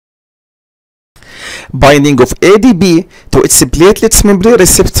Binding of ADP to its platelets membrane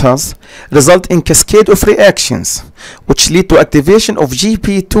receptors result in cascade of reactions which lead to activation of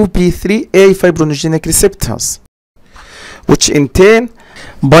GP2B3A fibrinogenic receptors, which in turn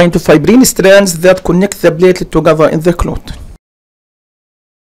bind to fibrin strands that connect the platelet together in the clot.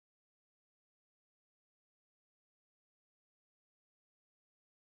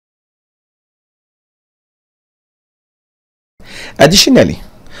 Additionally,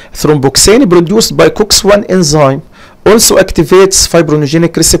 thromboxane produced by COX-1 enzyme also activates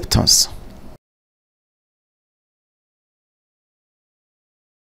fibrinogenic receptors.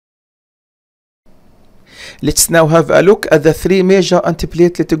 Let's now have a look at the three major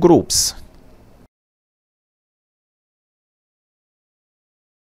antiplatelet groups.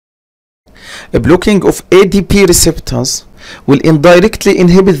 A blocking of ADP receptors will indirectly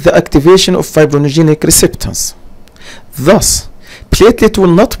inhibit the activation of fibrinogenic receptors. Thus, platelet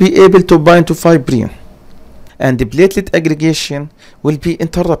will not be able to bind to fibrin, and the platelet aggregation will be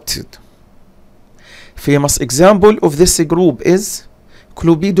interrupted. Famous example of this group is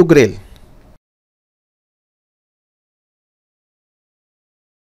Clopidogrel.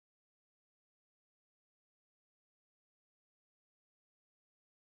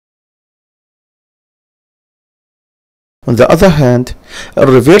 On the other hand, a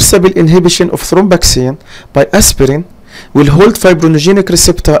reversible inhibition of thromboxane by aspirin will hold fibrinogenic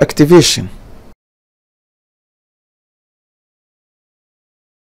receptor activation.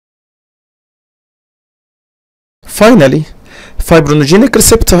 Finally, fibrinogenic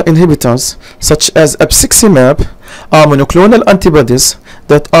receptor inhibitors such as Abciximab are monoclonal antibodies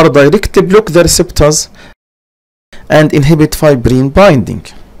that directly block the receptors and inhibit fibrin binding.